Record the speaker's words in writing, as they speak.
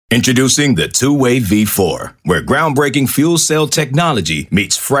Introducing the Two-Way V4, where groundbreaking fuel cell technology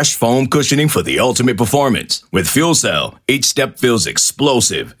meets fresh foam cushioning for the ultimate performance. With Fuel Cell, each step feels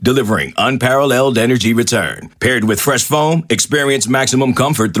explosive, delivering unparalleled energy return. Paired with fresh foam, experience maximum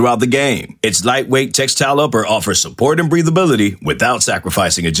comfort throughout the game. Its lightweight textile upper offers support and breathability without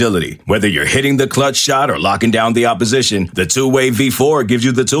sacrificing agility. Whether you're hitting the clutch shot or locking down the opposition, the Two-Way V4 gives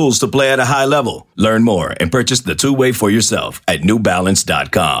you the tools to play at a high level. Learn more and purchase the Two-Way for yourself at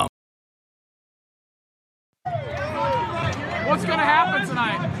newbalance.com. What's going to happen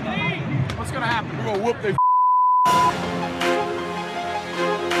tonight? What's going to happen? We're going to whoop their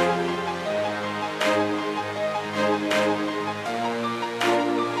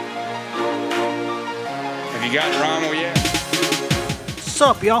Have you got Rommel yet?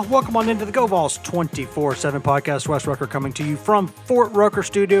 What's up, y'all? Welcome on into the Go Vols 24/7 podcast. Wes Rucker coming to you from Fort Rucker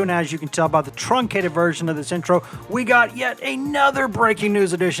Studio. And as you can tell by the truncated version of this intro, we got yet another breaking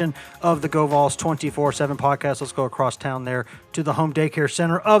news edition of the Go Vols 24/7 podcast. Let's go across town there to the home daycare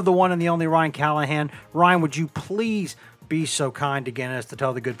center of the one and the only Ryan Callahan. Ryan, would you please be so kind again as to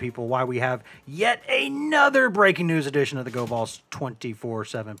tell the good people why we have yet another breaking news edition of the Go Vols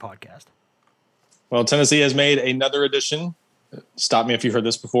 24/7 podcast? Well, Tennessee has made another addition. Stop me if you've heard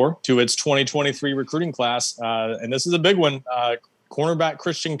this before, to its 2023 recruiting class. And this is a big one. Cornerback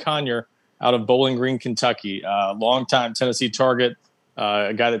Christian Conyer out of Bowling Green, Kentucky. Longtime Tennessee target,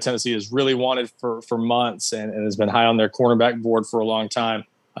 a guy that Tennessee has really wanted for months and has been high on their cornerback board for a long time.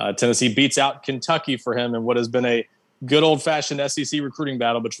 Tennessee beats out Kentucky for him in what has been a good old-fashioned SEC recruiting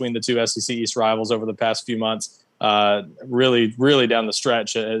battle between the two SEC East rivals over the past few months. Really down the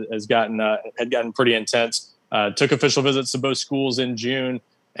stretch had gotten pretty intense. Took official visits to both schools in June,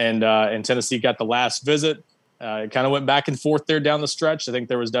 and Tennessee got the last visit. It kind of went back and forth there down the stretch. I think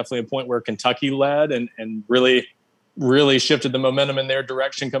there was definitely a point where Kentucky led and really shifted the momentum in their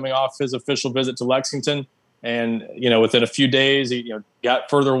direction coming off his official visit to Lexington. And, within a few days, he got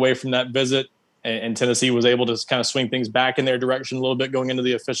further away from that visit, and Tennessee was able to kind of swing things back in their direction a little bit going into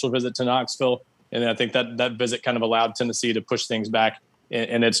the official visit to Knoxville. And I think that visit kind of allowed Tennessee to push things back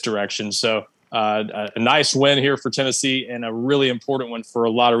in its direction. So, a nice win here for Tennessee and a really important one for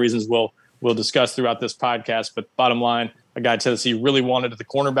a lot of reasons we'll discuss throughout this podcast. But bottom line, a guy Tennessee really wanted at the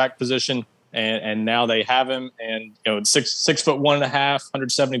cornerback position, and now they have him. And 6'1.5",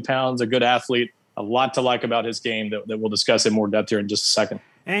 170 pounds, a good athlete. A lot to like about his game that we'll discuss in more depth here in just a second.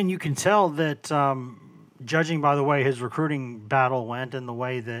 And you can tell that, judging by the way his recruiting battle went and the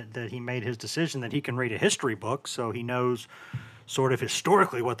way that he made his decision, that he can read a history book, so he knows sort of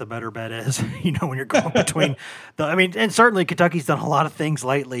historically what the better bet is, when you're going between and certainly Kentucky's done a lot of things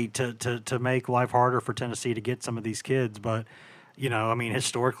lately to make life harder for Tennessee to get some of these kids. But,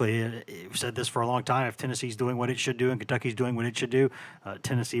 historically, we've said this for a long time. If Tennessee's doing what it should do and Kentucky's doing what it should do,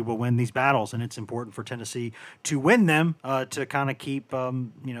 Tennessee will win these battles. And it's important for Tennessee to win them to kind of keep,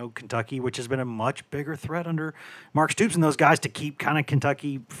 Kentucky, which has been a much bigger threat under Mark Stoops and those guys, to keep kind of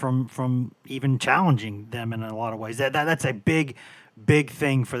Kentucky from even challenging them in a lot of ways. That's a big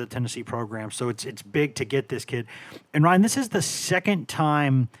thing for the Tennessee program. So it's big to get this kid. And Ryan, this is the second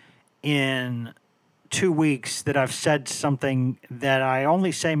time in 2 weeks that I've said something that I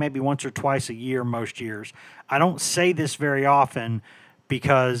only say maybe once or twice a year most years. I don't say this very often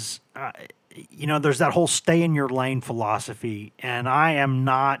because, there's that whole stay in your lane philosophy, and I am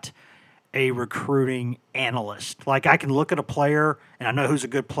not a recruiting analyst. Like, I can look at a player and I know who's a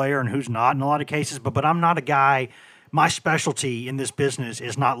good player and who's not in a lot of cases, but I'm not a guy. My specialty in this business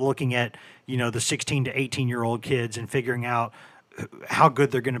is not looking at, the 16 to 18-year-old kids and figuring out how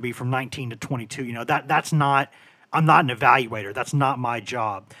good they're going to be from 19 to 22. That's not, I'm not an evaluator. That's not my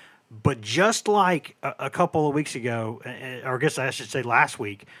job. But just like a couple of weeks ago, or I guess I should say last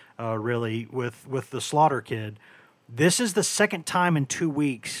week, really, with the Slaughter kid, this is the second time in 2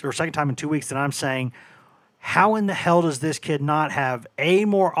 weeks that I'm saying, how in the hell does this kid not have A,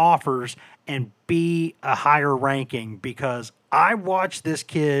 more offers, and B, a higher ranking? Because I watched this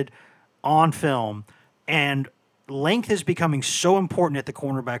kid on film, and length is becoming so important at the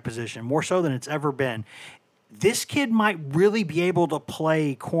cornerback position, more so than it's ever been. This kid might really be able to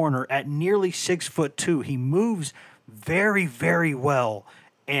play corner at nearly 6'2". He moves very, very well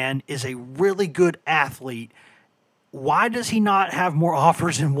and is a really good athlete. Why does he not have more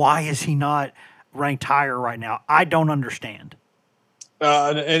offers, and why is he not ranked higher right now? I don't understand.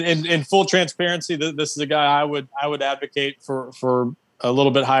 In full transparency, this is a guy I would advocate for a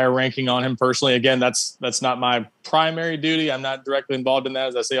little bit higher ranking on him personally. Again, that's not my primary duty. I'm not directly involved in that,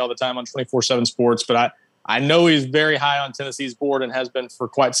 as I say all the time on 24/7 Sports. But I know he's very high on Tennessee's board and has been for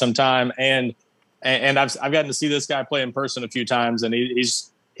quite some time. And I've gotten to see this guy play in person a few times, and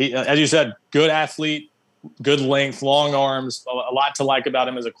he's he, as you said, good athlete, good length, long arms, a lot to like about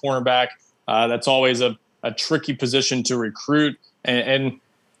him as a cornerback. That's always a tricky position to recruit. And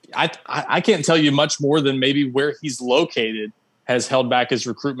I can't tell you much more than maybe where he's located has held back his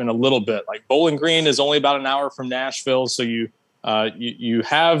recruitment a little bit. Like Bowling Green is only about an hour from Nashville. So you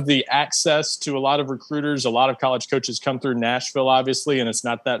have the access to a lot of recruiters. A lot of college coaches come through Nashville, obviously, and it's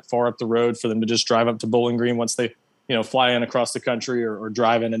not that far up the road for them to just drive up to Bowling Green once they, fly in across the country or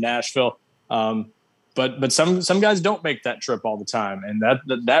drive into Nashville. But some guys don't make that trip all the time. And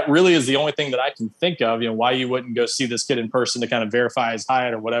that really is the only thing that I can think of, why you wouldn't go see this kid in person to kind of verify his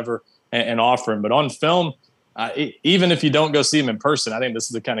height or whatever and offer him. But on film, even if you don't go see him in person, I think this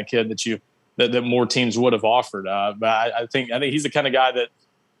is the kind of kid that more teams would have offered. But I think he's the kind of guy that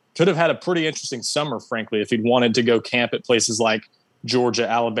could have had a pretty interesting summer, frankly, if he'd wanted to go camp at places like Georgia,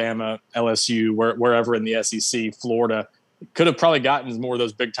 Alabama, LSU, wherever in the SEC, Florida. Could have probably gotten more of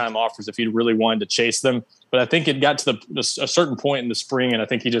those big time offers if he'd really wanted to chase them. But I think it got to a certain point in the spring, and I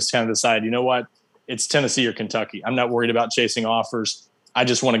think he just kind of decided, you know what, it's Tennessee or Kentucky. I'm not worried about chasing offers. I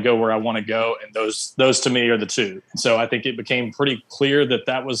just want to go where I want to go, and those to me are the two. So I think it became pretty clear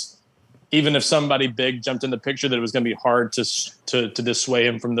that was, even if somebody big jumped in the picture, that it was going to be hard to dissuade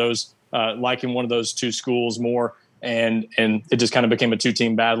him from those liking one of those two schools more. And it just kind of became a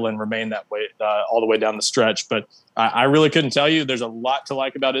two-team battle and remained that way all the way down the stretch. But I really couldn't tell you. There's a lot to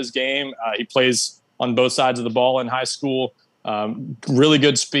like about his game. He plays on both sides of the ball in high school. Really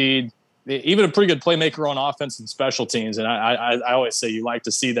good speed. Even a pretty good playmaker on offense and special teams. And I always say you like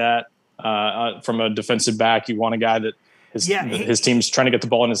to see that from a defensive back. You want a guy that his team's trying to get the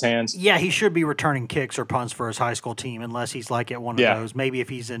ball in his hands. Yeah, he should be returning kicks or punts for his high school team, unless he's like at one of those. Maybe if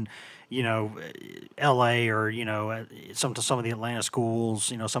he's in, L.A. or some of the Atlanta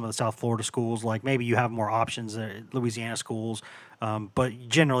schools, some of the South Florida schools. Like maybe you have more options at Louisiana schools, but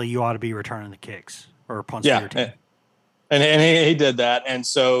generally you ought to be returning the kicks or punts to your team. And he did that, and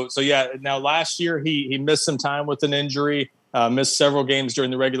so yeah. Now last year he missed some time with an injury, missed several games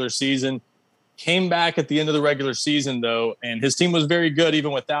during the regular season. Came back at the end of the regular season, though, and his team was very good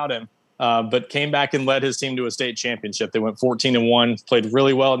even without him, but came back and led his team to a state championship. They went 14-1, played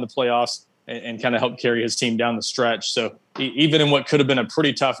really well in the playoffs, and kind of helped carry his team down the stretch. So even in what could have been a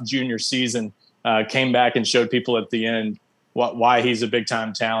pretty tough junior season, came back and showed people at the end why he's a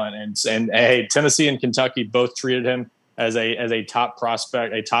big-time talent. And hey, Tennessee and Kentucky both treated him as a top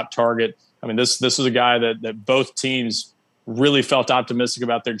prospect, a top target. I mean, this was a guy that both teams really felt optimistic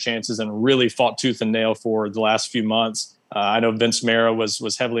about their chances and really fought tooth and nail for the last few months. I know Vince Mara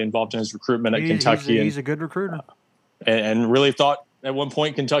was heavily involved in his recruitment at Kentucky. He's a good recruiter. And really thought at one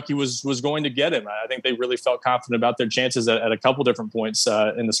point Kentucky was going to get him. I think they really felt confident about their chances at a couple different points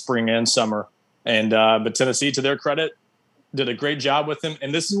in the spring and summer. But Tennessee, to their credit, did a great job with him.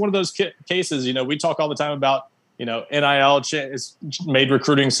 And this is one of those cases, we talk all the time about, NIL has made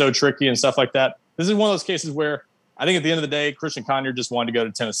recruiting so tricky and stuff like that. This is one of those cases where I think at the end of the day, Christian Conyer just wanted to go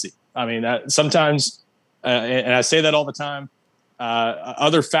to Tennessee. I mean, sometimes, and I say that all the time,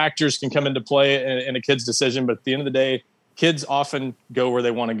 other factors can come into play in a kid's decision, but at the end of the day, kids often go where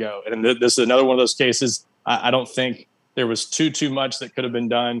they want to go. And this is another one of those cases. I don't think there was too much that could have been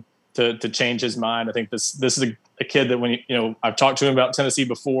done to change his mind. I think this is a kid that when I've talked to him about Tennessee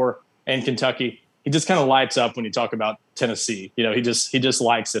before and Kentucky, he just kind of lights up when you talk about Tennessee. He just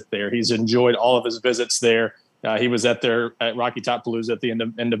likes it there. He's enjoyed all of his visits there. He was at Rocky Top Palooza at the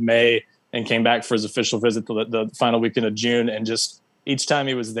end of May and came back for his official visit the final weekend of June. And just each time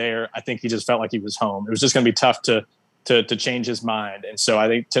he was there, I think he just felt like he was home. It was just going to be tough to change his mind. And so I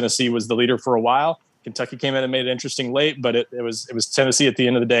think Tennessee was the leader for a while. Kentucky came in and made it interesting late, but it was Tennessee at the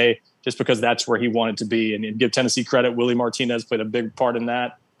end of the day, just because that's where he wanted to be. And give Tennessee credit, Willie Martinez played a big part in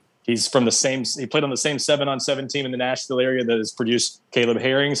that. He played on the same 7-on-7 team in the Nashville area that has produced Caleb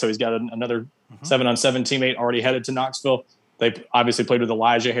Herring. So he's got another 7-on-7 teammate already headed to Knoxville. They obviously played with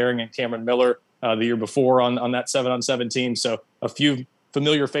Elijah Herring and Cameron Miller the year before on that 7-on-7 team. So a few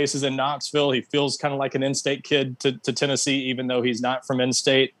familiar faces in Knoxville. He feels kind of like an in-state kid to Tennessee, even though he's not from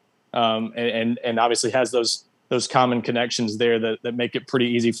in-state, and obviously has those common connections there that make it pretty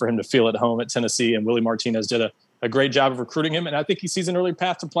easy for him to feel at home at Tennessee. And Willie Martinez did a great job of recruiting him. And I think he sees an early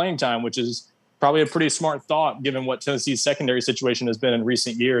path to playing time, which is probably a pretty smart thought given what Tennessee's secondary situation has been in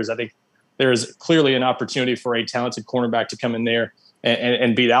recent years. I think there is clearly an opportunity for a talented cornerback to come in there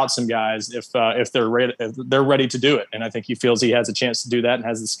and beat out some guys if they're ready to do it. And I think he feels he has a chance to do that and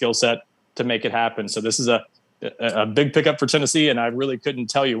has the skill set to make it happen. So this is a big pickup for Tennessee. And I really couldn't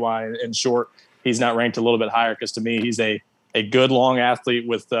tell you why, in short, he's not ranked a little bit higher, because to me, he's a a good long athlete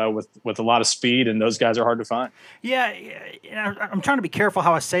with a lot of speed, and those guys are hard to find. Yeah, I'm trying to be careful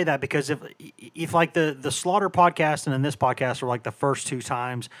how I say that, because if like the Slaughter podcast and then this podcast are like the first two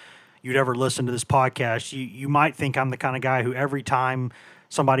times you'd ever listen to this podcast, you might think I'm the kind of guy who every time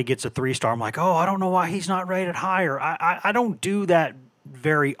somebody gets a 3-star, I'm like, oh, I don't know why he's not rated higher. I don't do that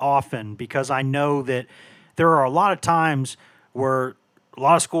very often, because I know that there are a lot of times where a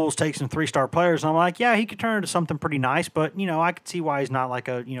lot of schools take some 3-star players, and I'm like, yeah, he could turn into something pretty nice, but I could see why he's not like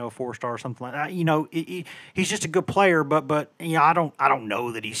a 4-star or something like that. He's just a good player, but I don't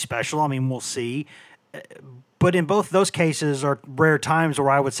know that he's special. I mean, we'll see. But in both those cases are rare times where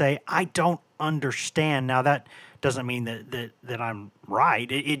I would say I don't understand. Now that doesn't mean that I'm right.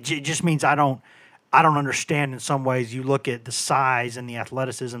 It just means I don't understand in some ways. You look at the size and the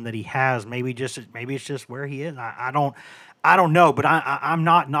athleticism that he has. Maybe it's just where he is. I don't know, but I'm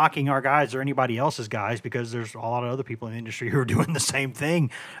not knocking our guys or anybody else's guys, because there's a lot of other people in the industry who are doing the same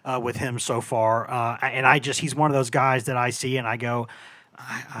thing with him so far. And he's one of those guys that I see and I go,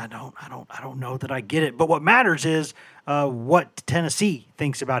 I don't know that I get it. But what matters is what Tennessee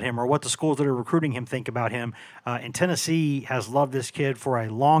thinks about him, or what the schools that are recruiting him think about him. And Tennessee has loved this kid for a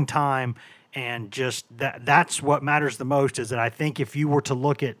long time, and just that's what matters the most. Is that I think if you were to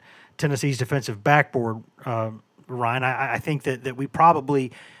look at Tennessee's defensive backboard, Ryan, I think that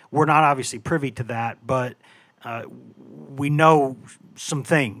we're not obviously privy to that, but we know some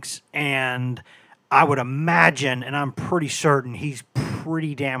things, and I would imagine, and I'm pretty certain, he's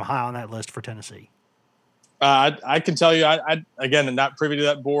pretty damn high on that list for Tennessee. I can tell you, I again, am not privy to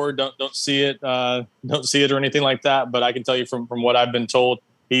that board. Don't see it or anything like that. But I can tell you from what I've been told,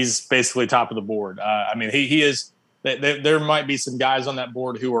 he's basically top of the board. I mean, he is. There might be some guys on that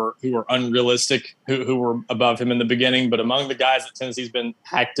board who are unrealistic, who were above him in the beginning. But among the guys that Tennessee's been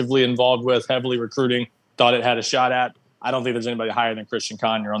actively involved with, heavily recruiting, thought it had a shot at, I don't think there's anybody higher than Christian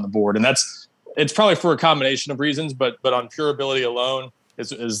Conyer on the board. And it's probably for a combination of reasons, but on pure ability alone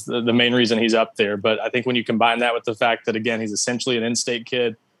is the main reason he's up there. But I think when you combine that with the fact that, again, he's essentially an in-state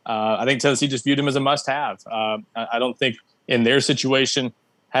kid, I think Tennessee just viewed him as a must-have. I don't think in their situation,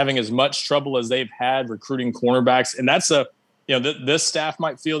 having as much trouble as they've had recruiting cornerbacks, and that's this staff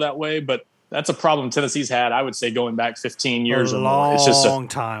might feel that way, but that's a problem Tennessee's had, I would say, going back 15 years or more. It's just a long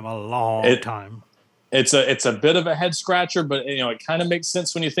time. It's a bit of a head scratcher, but it kind of makes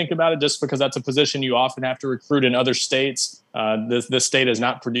sense when you think about it, just because that's a position you often have to recruit in other states. This state has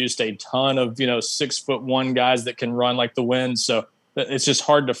not produced a ton of 6'1" guys that can run like the wind, so it's just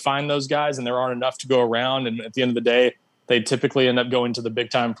hard to find those guys, and there aren't enough to go around. And at the end of the day, they typically end up going to the big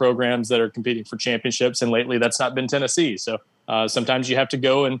time programs that are competing for championships. And lately that's not been Tennessee. So sometimes you have to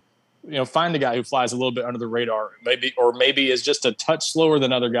go and, find a guy who flies a little bit under the radar, maybe is just a touch slower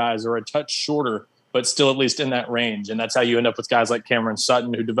than other guys, or a touch shorter, but still at least in that range. And that's how you end up with guys like Cameron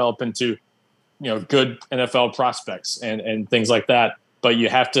Sutton, who develop into, good NFL prospects and things like that. But you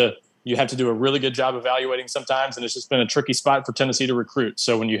have to do a really good job evaluating sometimes. And it's just been a tricky spot for Tennessee to recruit.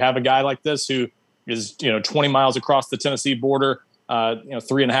 So when you have a guy like this who is 20 miles across the Tennessee border,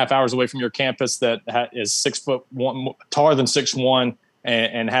 3.5 hours away from your campus, that is 6'1", taller than 6'1",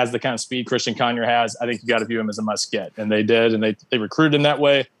 and has the kind of speed Christian Conyer has, I think you got to view him as a must get. And they did, and they recruited him that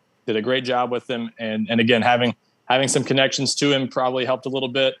way, did a great job with him. And again, having some connections to him probably helped a little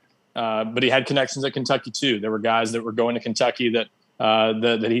bit. But he had connections at Kentucky too. There were guys that were going to Kentucky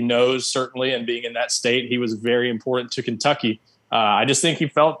that he knows, certainly, and being in that state, he was very important to Kentucky. I just think he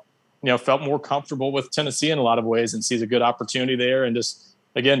felt more comfortable with Tennessee in a lot of ways, and sees a good opportunity there, and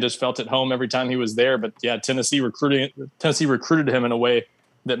just felt at home every time he was there. But yeah, Tennessee recruited him in a way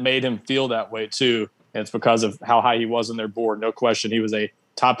that made him feel that way too. And it's because of how high he was on their board. No question, he was a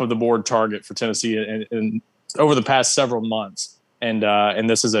top of the board target for Tennessee in over the past several months. And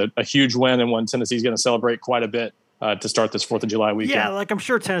this is a huge win, and one Tennessee's going to celebrate quite a bit to start this 4th of July weekend. Yeah, like I'm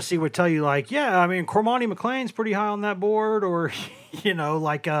sure Tennessee would tell you, Cormani McClain's pretty high on that board, or,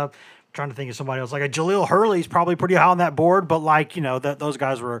 trying to think of somebody else, like a Jaleel Hurley's probably pretty high on that board, but those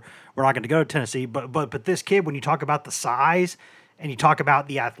guys were not going to go to Tennessee. But this kid, when you talk about the size and you talk about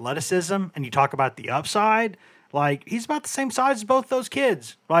the athleticism and you talk about the upside, he's about the same size as both those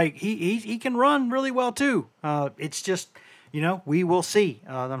kids. He can run really well too. It's just, we will see.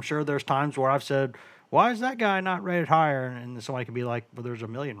 I'm sure there's times where I've said, why is that guy not rated higher? And somebody can be like, well, there's a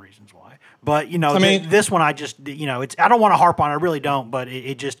million reasons why. But, this one I just, I don't want to harp on it. I really don't. But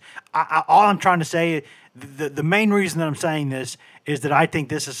it just, all I'm trying to say, the main reason that I'm saying this is that I think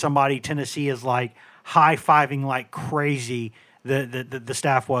this is somebody Tennessee is high-fiving like crazy. The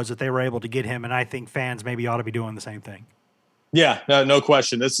staff was that they were able to get him. And I think fans maybe ought to be doing the same thing. Yeah, no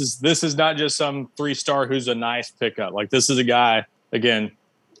question. This is not just some 3-star who's a nice pickup. Like, this is a guy, again,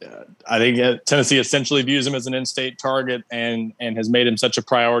 I think Tennessee essentially views him as an in-state target and has made him such a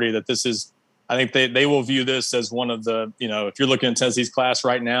priority that this is, I think they will view this as one of the, if you're looking at Tennessee's class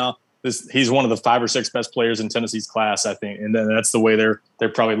right now, he's one of the 5 or 6 best players in Tennessee's class, I think. And then that's the way they're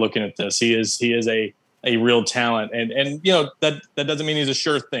probably looking at this. He is a real talent. And that doesn't mean he's a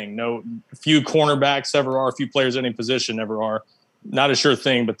sure thing. No, few cornerbacks ever are, few players in any position ever are. Not a sure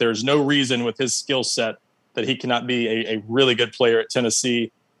thing, but there's no reason with his skill set that he cannot be a really good player at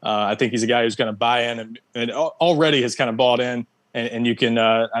Tennessee. I think he's a guy who's going to buy in and already has kind of bought in. And you can,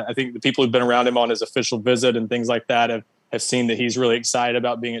 I think the people who've been around him on his official visit and things like that have seen that he's really excited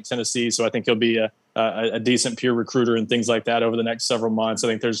about being at Tennessee. So I think he'll be a decent peer recruiter and things like that over the next several months. I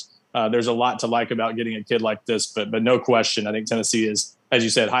think there's a lot to like about getting a kid like this, but no question, I think Tennessee is, as you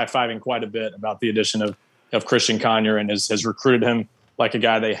said, high-fiving quite a bit about the addition of Christian Conyer and has recruited him like a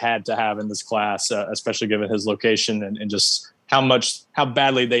guy they had to have in this class, especially given his location and just how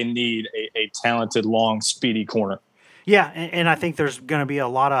badly they need a talented, long, speedy corner. Yeah, and I think there's going to be a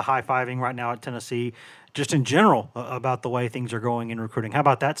lot of high-fiving right now at Tennessee, just in general, about the way things are going in recruiting. How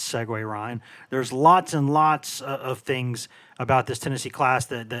about that segue, Ryan? There's lots and lots of things about this Tennessee class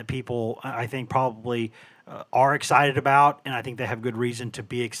that people, I think, probably are excited about, and I think they have good reason to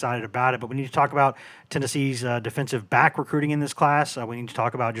be excited about it. But we need to talk about Tennessee's defensive back recruiting in this class. We need to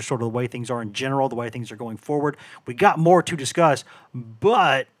talk about just sort of the way things are in general, the way things are going forward. We got more to discuss,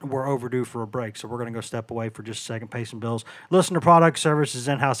 but we're overdue for a break, so we're going to go step away for just a second, pay some bills, listen to product, services,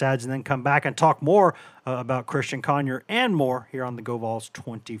 in-house ads, and then come back and talk more about Christian Conyer and more here on the Go Vols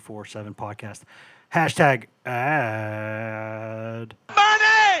 24/7 podcast. Hashtag ad.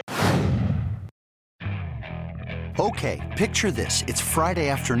 Okay, picture this. It's Friday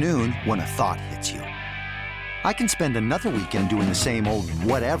afternoon when a thought hits you. I can spend another weekend doing the same old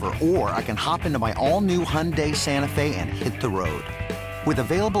whatever, or I can hop into my all-new Hyundai Santa Fe and hit the road. With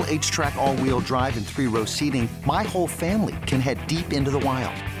available H-Track all-wheel drive and 3-row seating, my whole family can head deep into the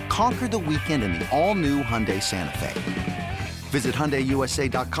wild. Conquer the weekend in the all-new Hyundai Santa Fe. Visit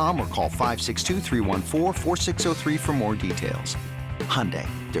HyundaiUSA.com or call 562-314-4603 for more details. Hyundai,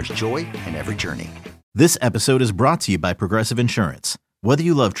 there's joy in every journey. This episode is brought to you by Progressive Insurance. Whether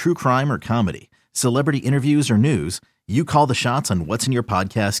you love true crime or comedy, celebrity interviews or news, you call the shots on what's in your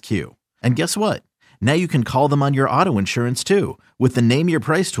podcast queue. And guess what? Now you can call them on your auto insurance too with the Name Your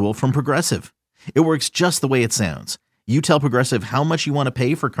Price tool from Progressive. It works just the way it sounds. You tell Progressive how much you want to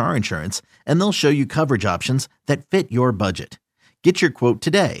pay for car insurance, and they'll show you coverage options that fit your budget. Get your quote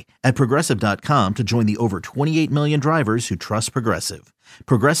today at Progressive.com to join the over 28 million drivers who trust Progressive.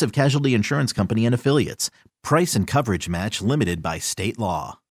 Progressive Casualty Insurance Company and Affiliates. Price and coverage match limited by state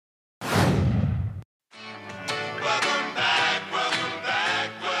law.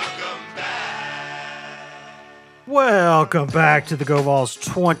 Welcome back to the Go Vols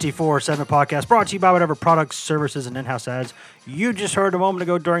 24/7 podcast, brought to you by whatever products, services, and in-house ads you just heard a moment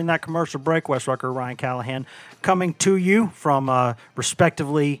ago during that commercial break. Wes Rucker, Ryan Callahan, coming to you from,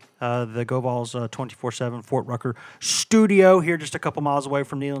 respectively, the Go Vols 24/7 Fort Rucker studio here just a couple miles away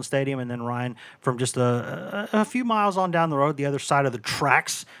from Neyland Stadium, and then Ryan from just a few miles on down the road, the other side of the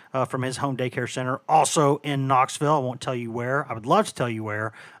tracks from his home daycare center, also in Knoxville. I won't tell you where. I would love to tell you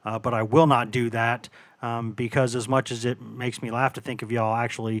where, but I will not do that. Because as much as it makes me laugh to think of y'all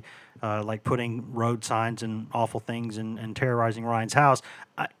actually like putting road signs and awful things and terrorizing Ryan's house,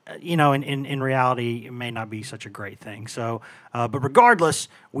 in reality, it may not be such a great thing. So, but regardless,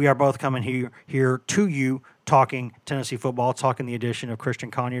 we are both coming here to you talking Tennessee football, talking the addition of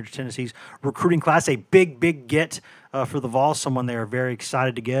Christian Conyer to Tennessee's recruiting class, a big get for the Vols, someone they are very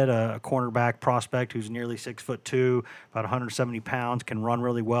excited to get, a cornerback prospect who's nearly 6'2", about 170 pounds, can run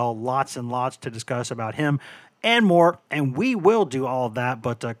really well. Lots and lots to discuss about him and more, and we will do all of that,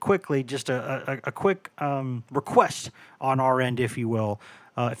 but quickly, just a quick request on our end, if you will.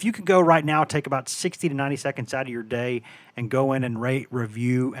 If you could go right now, take about 60 to 90 seconds out of your day and go in and rate,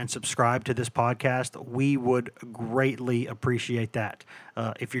 review, and subscribe to this podcast, we would greatly appreciate that.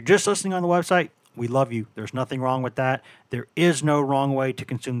 If you're just listening on the website, we love you. There's nothing wrong with that. There is no wrong way to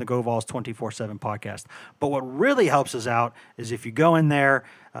consume the Go Vols 24/7 podcast. But what really helps us out is if you go in there,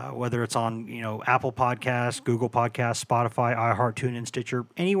 whether it's on Apple Podcasts, Google Podcasts, Spotify, iHeart, TuneIn, Stitcher,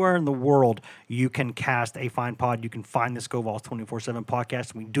 anywhere in the world you can cast a fine pod. You can find this Go Vols 24/7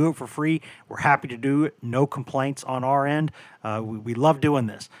 podcast. We do it for free. We're happy to do it. No complaints on our end. We love doing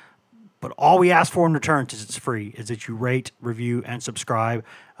this. But all we ask for in return, since it's free, is that you rate, review, and subscribe.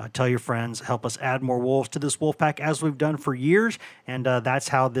 Tell your friends. Help us add more wolves to this wolf pack as we've done for years. And that's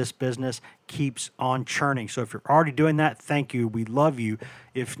how this business keeps on churning. So if you're already doing that, thank you. We love you.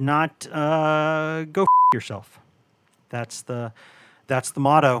 If not, go yourself. That's the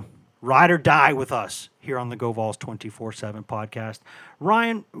motto. Ride or die with us here on the Go Vols 24/7 podcast.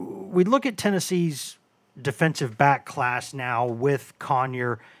 Ryan, we look at Tennessee's defensive back class now with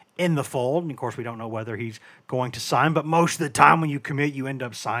Conyer in the fold. And of course, we don't know whether he's going to sign, but most of the time when you commit, you end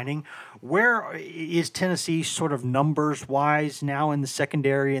up signing. Where is Tennessee sort of numbers-wise now in the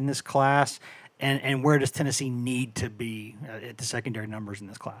secondary in this class? And where does Tennessee need to be at the secondary numbers in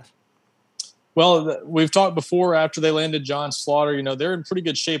this class? Well, we've talked before after they landed John Slaughter, they're in pretty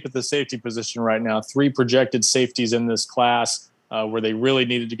good shape at the safety position right now. 3 projected safeties in this class where they really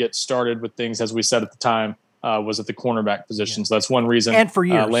needed to get started with things, as we said at the time, was at the cornerback position. Yeah. So that's one reason. And for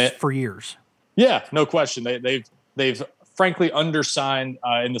years. Yeah, no question. They've frankly undersigned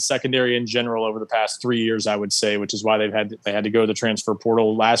in the secondary in general over the past 3 years, I would say, which is why they had to go to the transfer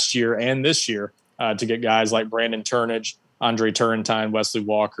portal last year and this year to get guys like Brandon Turnage, Andre Turrentine, Wesley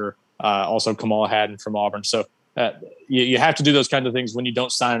Walker, also Kamal Haddon from Auburn. So you have to do those kinds of things when you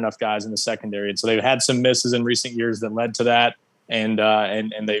don't sign enough guys in the secondary. And so they've had some misses in recent years that led to that. And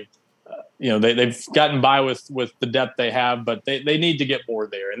they've gotten by with the depth they have, but they need to get more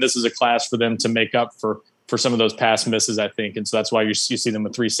there. And this is a class for them to make up for some of those past misses, I think. And so that's why you see them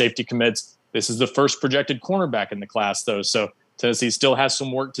with 3 safety commits. This is the first projected cornerback in the class, though. So Tennessee still has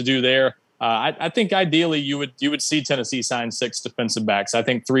some work to do there. I think ideally you would see Tennessee sign 6 defensive backs. I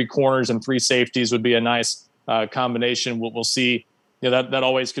think 3 corners and 3 safeties would be a nice combination. We'll see. That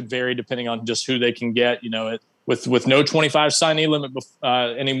always could vary depending on just who they can get. With no 25 signee limit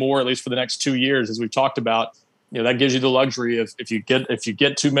anymore, at least for the next 2 years, as we've talked about, that gives you the luxury of if you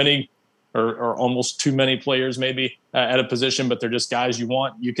get too many or almost too many players maybe at a position, but they're just guys you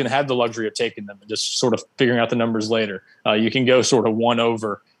want, you can have the luxury of taking them and just sort of figuring out the numbers later. You can go sort of one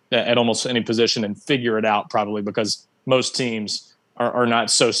over at almost any position and figure it out probably because most teams are not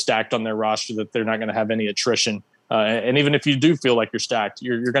so stacked on their roster that they're not going to have any attrition. And even if you do feel like you're stacked,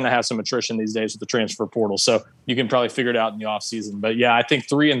 you're going to have some attrition these days with the transfer portal. So you can probably figure it out in the offseason. But, yeah, I think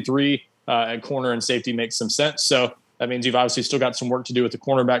 3 and 3 at corner and safety makes some sense. So that means you've obviously still got some work to do with the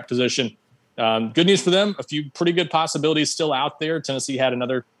cornerback position. Good news for them, a few pretty good possibilities still out there. Tennessee had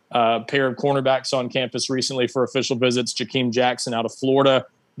another pair of cornerbacks on campus recently for official visits, Jakeem Jackson out of Florida,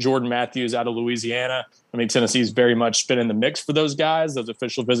 Jordan Matthews out of Louisiana. I mean, Tennessee's very much been in the mix for those guys. Those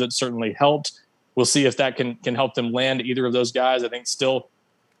official visits certainly helped. We'll see if that can help them land either of those guys. I think still,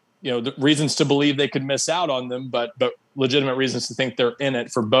 the reasons to believe they could miss out on them, but legitimate reasons to think they're in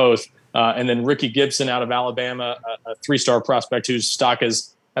it for both. And then Ricky Gibson out of Alabama, a 3-star prospect whose stock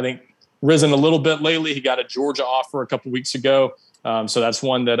has, I think, risen a little bit lately. He got a Georgia offer a couple weeks ago. So that's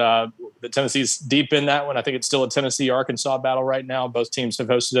one that Tennessee's deep in that one. I think it's still a Tennessee-Arkansas battle right now. Both teams have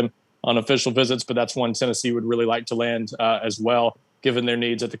hosted him on official visits, but that's one Tennessee would really like to land as well, given their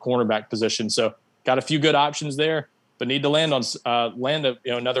needs at the cornerback position. So got a few good options there, but need to land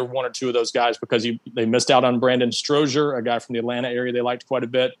another 1 or 2 of those guys because they missed out on Brandon Strozier, a guy from the Atlanta area they liked quite a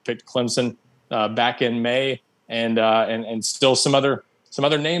bit, picked Clemson back in May, and still some other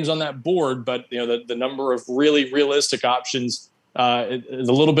names on that board, but the number of really realistic options is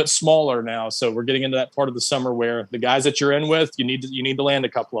a little bit smaller now. So we're getting into that part of the summer where the guys that you're in with, you need to land a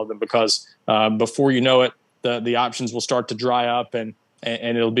couple of them because before you know it, the options will start to dry up and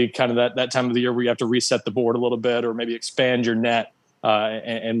it'll be kind of that time of the year where you have to reset the board a little bit or maybe expand your net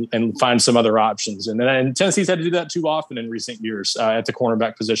and find some other options. And Tennessee's had to do that too often in recent years at the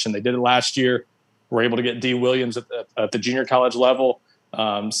cornerback position. They did it last year. Were able to get D. Williams at the junior college level.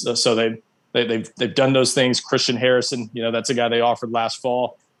 So they've done those things. Christian Harrison, that's a guy they offered last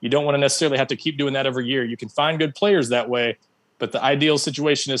fall. You don't want to necessarily have to keep doing that every year. You can find good players that way, but the ideal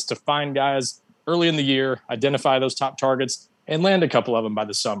situation is to find guys early in the year, identify those top targets, and land a couple of them by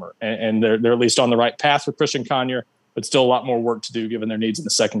the summer. And they're at least on the right path for Christian Conyer, but still a lot more work to do given their needs in the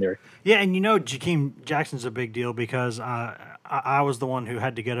secondary. Yeah, and Jakeem Jackson's a big deal because I was the one who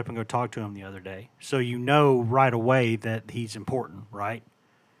had to get up and go talk to him the other day. So right away that he's important, right?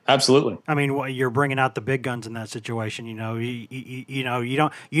 Absolutely. I mean, you're bringing out the big guns in that situation. You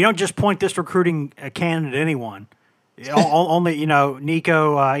don't just point this recruiting cannon at anyone. Only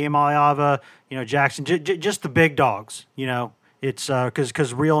Nico Imaliava, Jackson, just the big dogs. It's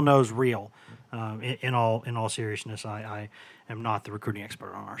because real knows real. In all seriousness, I am not the recruiting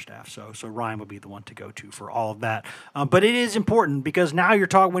expert on our staff, so Ryan would be the one to go to for all of that. But it is important because now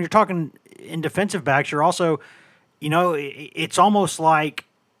when you're talking in defensive backs, you're also, it's almost like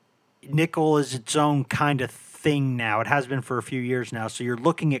nickel is its own kind of thing now. It has been for a few years now. So you're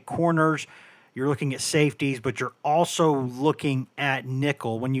looking at corners, you're looking at safeties, but you're also looking at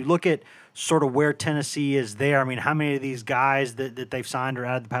nickel. When you look at sort of where Tennessee is there, I mean, how many of these guys that they've signed or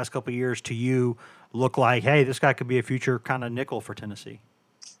added the past couple of years to you look like, hey, this guy could be a future kind of nickel for Tennessee?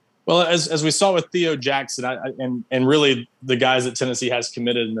 Well, as we saw with Theo Jackson, and really the guys that Tennessee has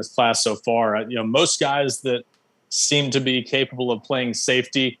committed in this class so far, most guys that seem to be capable of playing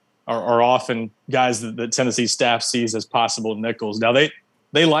safety are often guys that Tennessee staff sees as possible nickels. Now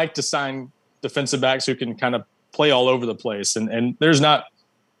they like to sign defensive backs who can kind of play all over the place, and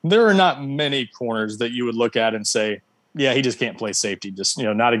there are not many corners that you would look at and say, yeah, he just can't play safety, just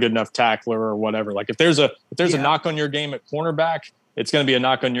not a good enough tackler or whatever. Like if there's a knock on your game at cornerback, it's going to be a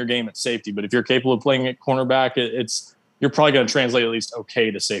knock on your game at safety. But if you're capable of playing at cornerback, you're probably going to translate at least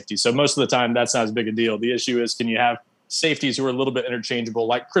okay to safety. So most of the time, that's not as big a deal. The issue is, can you have safeties who are a little bit interchangeable,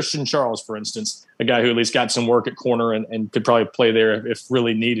 like Christian Charles, for instance, a guy who at least got some work at corner and could probably play there if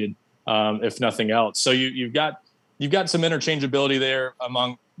really needed, if nothing else. So you've got some interchangeability there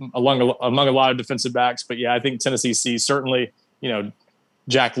among a lot of defensive backs. But yeah, I think Tennessee sees certainly,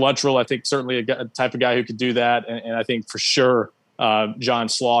 Jack Luttrell, I think certainly a type of guy who could do that. And I think for sure, John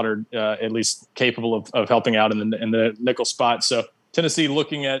Slaughter, at least capable of helping out in the nickel spot. So Tennessee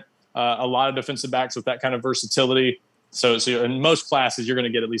looking at a lot of defensive backs with that kind of versatility. So in most classes, you're going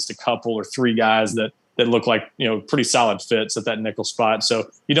to get at least a couple or three guys that look like pretty solid fits at that nickel spot. So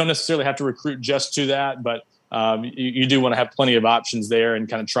you don't necessarily have to recruit just to that, but you do want to have plenty of options there and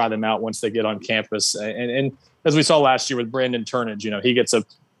kind of try them out once they get on campus. And as we saw last year with Brandon Turnage,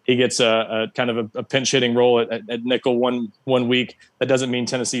 he gets a kind of a pinch hitting role at nickel one week. That doesn't mean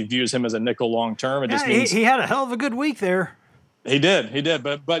Tennessee views him as a nickel long term. It just means he had a hell of a good week there. He did.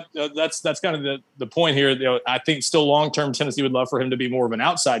 But that's kind of the point here. I think still long term Tennessee would love for him to be more of an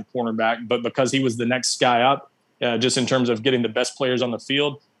outside cornerback, but because he was the next guy up, just in terms of getting the best players on the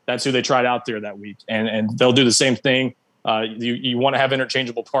field, that's who they tried out there that week, and they'll do the same thing. You want to have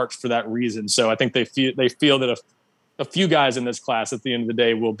interchangeable parts for that reason. So I think they feel that a few guys in this class at the end of the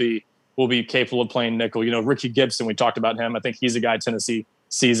day will be capable of playing nickel. Ricky Gibson, we talked about him. I think he's a guy Tennessee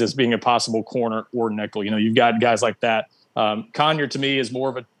sees as being a possible corner or nickel. You've got guys like that. Conyer to me is more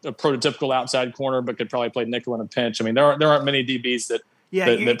of a prototypical outside corner, but could probably play nickel in a pinch. I mean, there aren't many DBs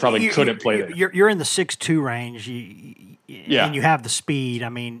that probably couldn't play there. You're in the 6'2" range, and you have the speed. I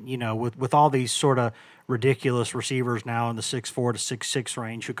mean, with all these sort of ridiculous receivers now in the 6'4" to 6'6"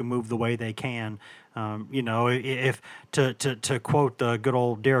 range who can move the way they can. If to quote the good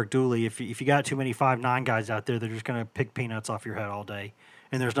old Derek Dooley, if you got too many 5'9" guys out there, they're just going to pick peanuts off your head all day,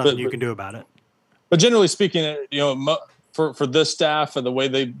 and there's nothing you can do about it. But generally speaking, for this staff and the way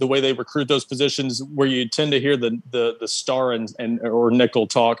they recruit those positions, where you tend to hear the star and or nickel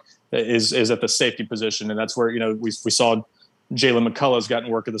talk is at the safety position, and that's where we saw Jalen McCullough's gotten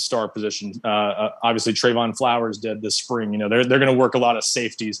work at the star position. Obviously, Trayvon Flowers did this spring. They're going to work a lot of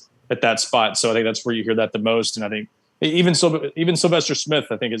safeties at that spot, so I think that's where you hear that the most. And I think even Sylvester Smith,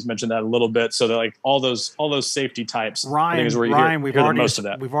 I think, has mentioned that a little bit. So they're like all those safety types. Ryan, I think is where you hear the most of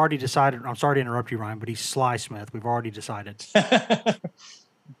that. We've already decided. I'm sorry to interrupt you, Ryan, but he's Sly Smith. We've already decided.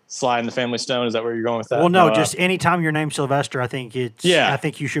 Sly and the Family Stone. Is that where you're going with that? Well, no, just anytime your name's Sylvester, I think Yeah. I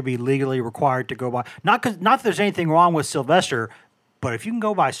think you should be legally required to go by. Not that there's anything wrong with Sylvester, but if you can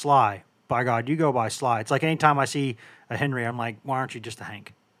go by Sly, by God, you go by Sly. It's like anytime I see a Henry, I'm like, why aren't you just a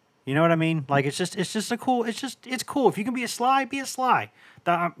Hank? You know what I mean? Like it's cool. It's cool. If you can be a Sly, be a Sly.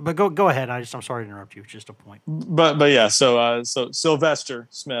 But go ahead. I'm sorry to interrupt you. It's just a point. But yeah. So Sylvester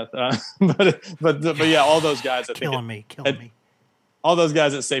Smith. But yeah, all those guys. Killing me. All those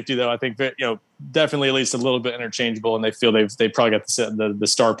guys at safety, though, I think definitely at least a little bit interchangeable, and they feel they probably got the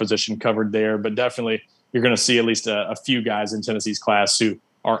star position covered there. But definitely, you're going to see at least a few guys in Tennessee's class who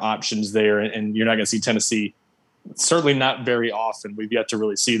are options there, and you're not going to see Tennessee. Certainly not very often. We've yet to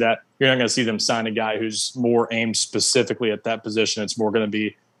really see that. You're not going to see them sign a guy who's more aimed specifically at that position. It's more going to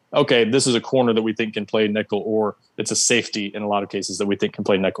be, okay, this is a corner that we think can play nickel, or it's a safety in a lot of cases that we think can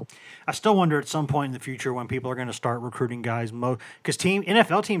play nickel. I still wonder at some point in the future when people are going to start recruiting guys, because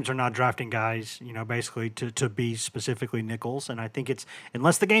NFL teams are not drafting guys, basically to be specifically nickels. And I think it's,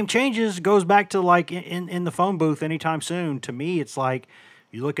 unless the game changes, goes back to like in the phone booth anytime soon. To me, it's like,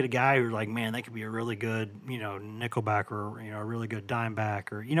 you look at a guy who's like, man, they could be a really good, nickelback or, a really good dime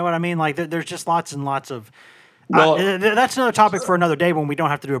back, or, you know what I mean? Like there's just lots and lots of, that's another topic for another day when we don't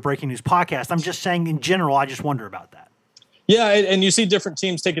have to do a breaking news podcast. I'm just saying in general, I just wonder about that. Yeah. And you see different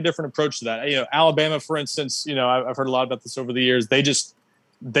teams take a different approach to that. Alabama, for instance, I've heard a lot about this over the years.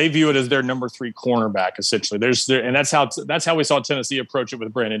 they view it as their number 3 cornerback, essentially. And that's how we saw Tennessee approach it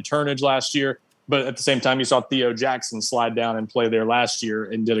with Brandon Turnage last year. But at the same time, you saw Theo Jackson slide down and play there last year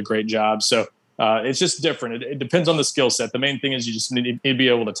and did a great job. So it's just different. It depends on the skill set. The main thing is you just need to be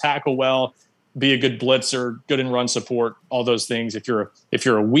able to tackle well, be a good blitzer, good in run support, all those things. If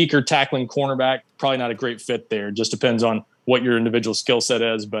you're a weaker tackling cornerback, probably not a great fit there. It just depends on what your individual skill set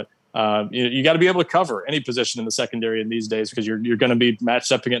is. But you got to be able to cover any position in the secondary in these days, because you're going to be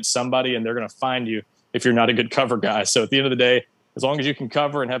matched up against somebody and they're going to find you if you're not a good cover guy. So at the end of the day, as long as you can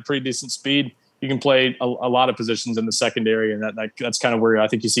cover and have pretty decent speed, you can play a lot of positions in the secondary. And that's kind of where I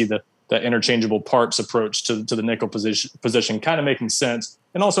think you see the interchangeable parts approach to the nickel position kind of making sense.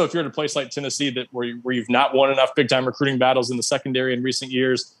 And also, if you're at a place like Tennessee where you've not won enough big time recruiting battles in the secondary in recent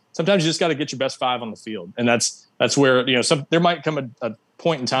years, sometimes you just got to get your best 5 on the field. And that's where, there might come a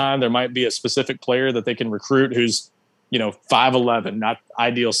point in time, there might be a specific player that they can recruit who's, 5'11", not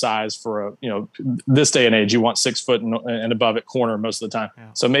ideal size for this day and age. You want 6 foot and above at corner most of the time. Yeah.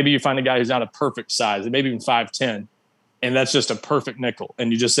 So maybe you find a guy who's not a perfect size, maybe even 5'10", and that's just a perfect nickel.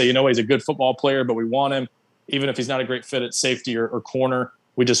 And you just say, he's a good football player, but we want him, even if he's not a great fit at safety or corner.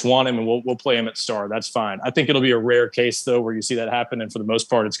 We just want him, and we'll play him at star. That's fine. I think it'll be a rare case though where you see that happen, and for the most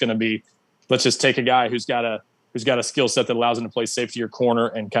part, it's going to be, let's just take a guy who's got a skill set that allows him to play safety or corner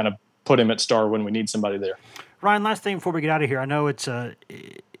and kind of put him at star when we need somebody there. Ryan, last thing before we get out of here, I know it's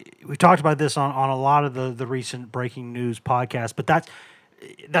we talked about this on a lot of the recent breaking news podcasts, but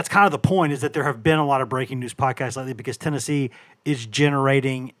that's kind of the point, is that there have been a lot of breaking news podcasts lately because Tennessee is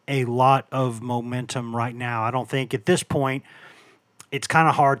generating a lot of momentum right now. I don't think at this point it's kind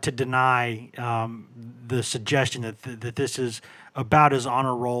of hard to deny the suggestion that this is about as on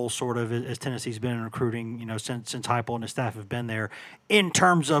a roll sort of as Tennessee's been in recruiting, since Heupel and his staff have been there, in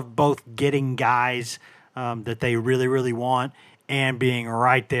terms of both getting guys that they really, really want and being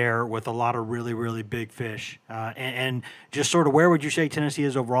right there with a lot of really, really big fish. And just sort of where would you say Tennessee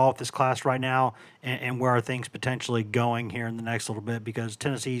is overall with this class right now, and where are things potentially going here in the next little bit? Because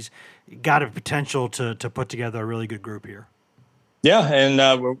Tennessee's got a potential to put together a really good group here. Yeah, and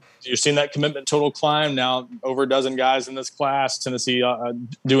you're seeing that commitment total climb now. Over a dozen guys in this class. Tennessee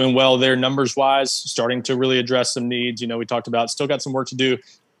doing well there numbers-wise, starting to really address some needs. We talked about still got some work to do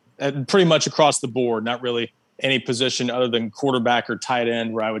pretty much across the board, not really any position other than quarterback or tight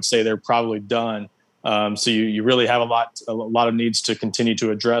end where I would say they're probably done. So you really have a lot of needs to continue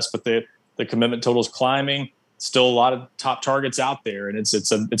to address, but the commitment total is climbing. Still a lot of top targets out there, and it's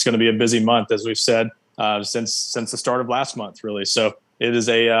going to be a busy month, as we've said. Since the start of last month, really. So it is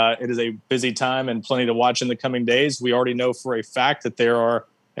a busy time and plenty to watch in the coming days. We already know for a fact that there are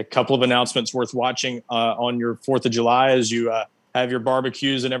a couple of announcements worth watching on your 4th of July as you have your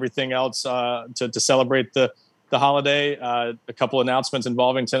barbecues and everything else to celebrate the holiday. A couple announcements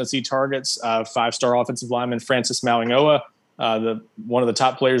involving Tennessee targets. 5-star offensive lineman Francis Mauigoa, one of the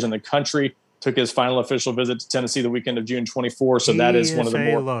top players in the country, took his final official visit to Tennessee the weekend of June 24. So that is one of the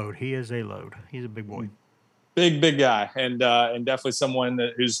more load. He is a load. He's a big boy. Big guy, and definitely someone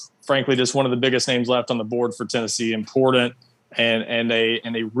who's frankly just one of the biggest names left on the board for Tennessee. Important and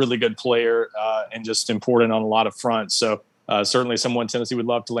a really good player, and just important on a lot of fronts. So certainly someone Tennessee would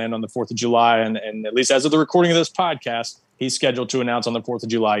love to land on the 4th of July. And at least as of the recording of this podcast, he's scheduled to announce on the 4th of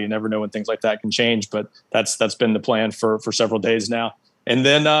July. You never know when things like that can change, but that's been the plan for several days now. And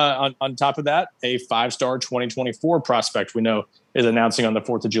then on top of that, a 5-star 2024 prospect we know is announcing on the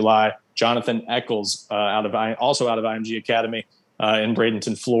 4th of July, Jonathan Eccles, also out of IMG Academy in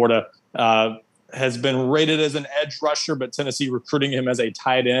Bradenton, Florida, has been rated as an edge rusher, but Tennessee recruiting him as a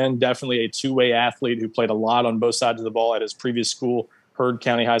tight end, definitely a two-way athlete who played a lot on both sides of the ball at his previous school, Heard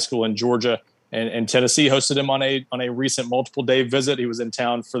County High School in Georgia. And Tennessee hosted him on a recent multiple-day visit. He was in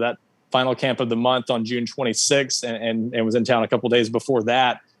town for that final camp of the month on June 26th and was in town a couple days before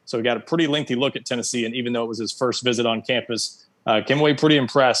that. So we got a pretty lengthy look at Tennessee. And even though it was his first visit on campus, came away pretty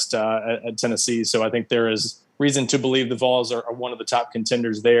impressed at Tennessee. So I think there is reason to believe the Vols are one of the top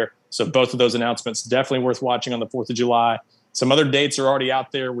contenders there. So both of those announcements definitely worth watching on the 4th of July. Some other dates are already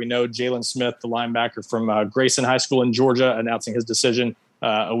out there. We know Jalen Smith, the linebacker from Grayson High School in Georgia, announcing his decision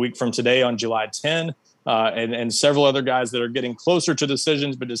a week from today on July 10. And several other guys that are getting closer to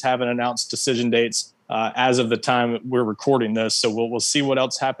decisions, but just haven't announced decision dates as of the time we're recording this. So we'll see what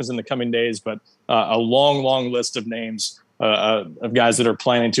else happens in the coming days. But a long list of names of guys that are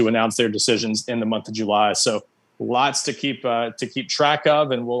planning to announce their decisions in the month of July. So lots to keep track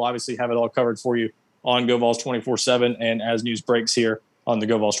of, and we'll obviously have it all covered for you on GoVols 24/7 and as news breaks here on the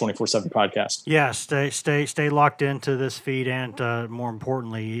Go Vols 24/7 podcast. Yeah, stay locked into this feed, and more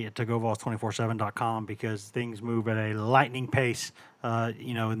importantly, to GoVols247.com, because things move at a lightning pace.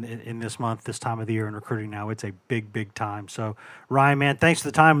 In this month, this time of the year in recruiting now, it's a big time. So, Ryan, man, thanks for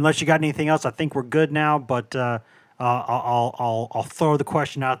the time. Unless you got anything else, I think we're good now. But I'll throw the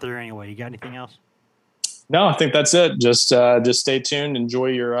question out there anyway. You got anything else? No, I think that's it. Just stay tuned. Enjoy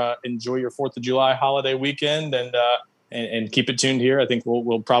your 4th of July holiday weekend, and keep it tuned here. I think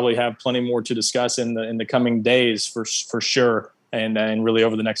we'll probably have plenty more to discuss in the coming days for sure. And really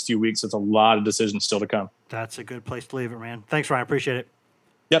over the next few weeks, there's a lot of decisions still to come. That's a good place to leave it, man. Thanks, Ryan. Appreciate it.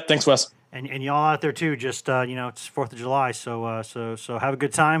 Yep. Thanks, Wes. And y'all out there too. Just it's 4th of July, so have a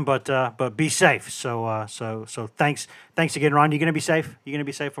good time, but be safe. So thanks again, Ron. You gonna be safe? You gonna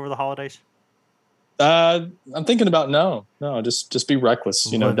be safe over the holidays? I'm thinking about no. Just be reckless.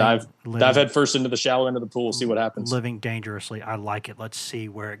 Dive head first into the shallow end of the pool. See what happens. Living dangerously. I like it. Let's see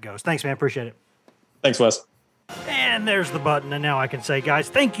where it goes. Thanks, man. Appreciate it. Thanks, Wes. And there's the button. And now I can say, guys,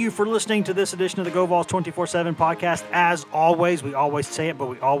 thank you for listening to this edition of the Go Vols 24/7 podcast. As always, we always say it, but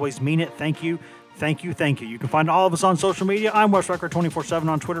we always mean it. Thank you. Thank you. You can find all of us on social media. I'm Wes Rucker 24/7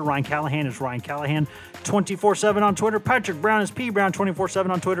 on Twitter. Ryan Callahan is Ryan Callahan 24/7 on Twitter. Patrick Brown is P Brown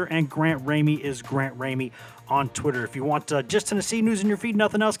 24/7 on Twitter. And Grant Ramey is Grant Ramey on Twitter. If you want just Tennessee news in your feed,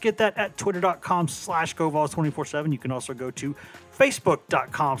 nothing else, get that at twitter.com/GoVols247. You can also go to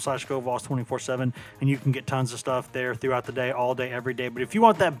facebook.com/GoVols247, and you can get tons of stuff there throughout the day, all day, every day. But if you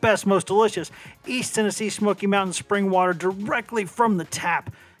want that best, most delicious East Tennessee Smoky Mountain spring water directly from the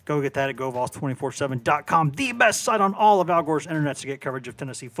tap, go get that at GoVols247.com, the best site on all of Al Gore's internet to get coverage of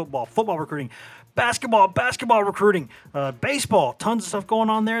Tennessee football recruiting, basketball recruiting, baseball, tons of stuff going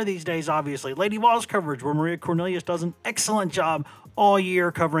on there these days, obviously. Lady Vols coverage, where Maria Cornelius does an excellent job all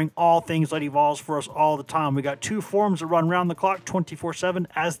year covering all things Lady Vols for us all the time. We got 2 forums that run around the clock 24/7,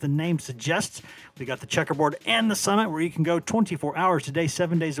 as the name suggests. We got the Checkerboard and the Summit, where you can go 24 hours a day,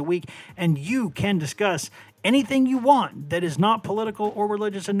 7 days a week, and you can discuss anything you want that is not political or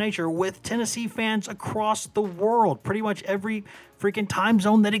religious in nature with Tennessee fans across the world. Pretty much every freaking time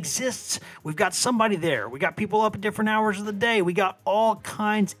zone that exists, we've got somebody there. We got people up at different hours of the day. We got all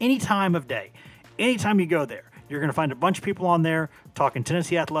kinds, any time of day. Anytime you go there, you're going to find a bunch of people on there talking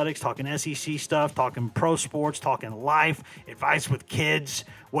Tennessee athletics, talking SEC stuff, talking pro sports, talking life, advice with kids,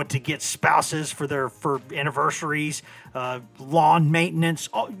 what to get spouses for anniversaries, lawn maintenance.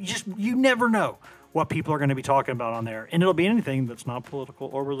 You never know what people are going to be talking about on there. And it'll be anything that's not political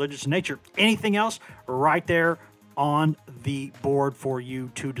or religious in nature. Anything else, right there on the board for you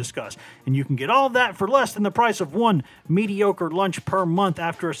to discuss. And you can get all of that for less than the price of one mediocre lunch per month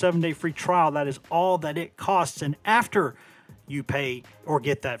after a 7-day free trial. That is all that it costs. And after you pay or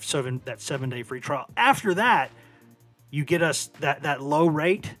get that 7-day free trial, after that, you get us that low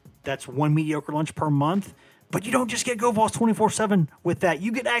rate. That's one mediocre lunch per month. But you don't just get Go Vols 24/7 with that.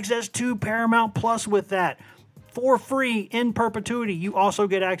 You get access to Paramount Plus with that for free in perpetuity. You also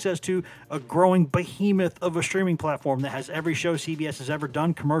get access to a growing behemoth of a streaming platform that has every show CBS has ever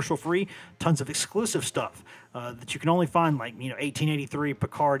done, commercial free, tons of exclusive stuff that you can only find, like 1883,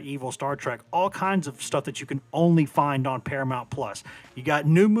 Picard, Evil, Star Trek, all kinds of stuff that you can only find on Paramount Plus. You got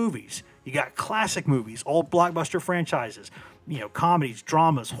new movies, you got classic movies, old blockbuster franchises, comedies,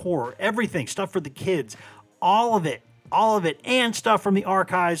 dramas, horror, everything, stuff for the kids. All of it, and stuff from the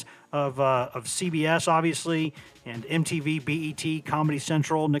archives of CBS, obviously, and MTV, BET, Comedy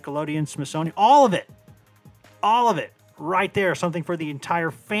Central, Nickelodeon, Smithsonian, all of it, right there. Something for the entire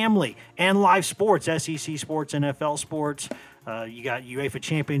family. And live sports, SEC sports, NFL sports. You got UEFA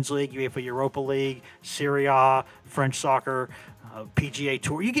Champions League, UEFA Europa League, Serie A, French soccer, PGA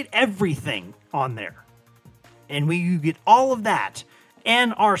Tour. You get everything on there. And you get all of that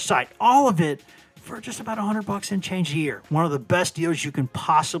and our site, all of it, for just about $100 and change a year. One of the best deals you can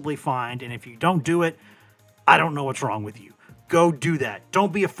possibly find. And if you don't do it, I don't know what's wrong with you. Go do that.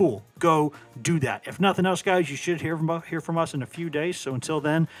 Don't be a fool. Go do that. If nothing else, guys, you should hear from us in a few days. So until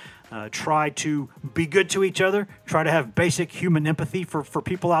then, try to be good to each other. Try to have basic human empathy for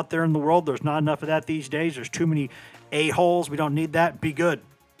people out there in the world. There's not enough of that these days. There's too many a-holes. We don't need that. Be good.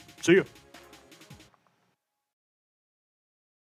 See you.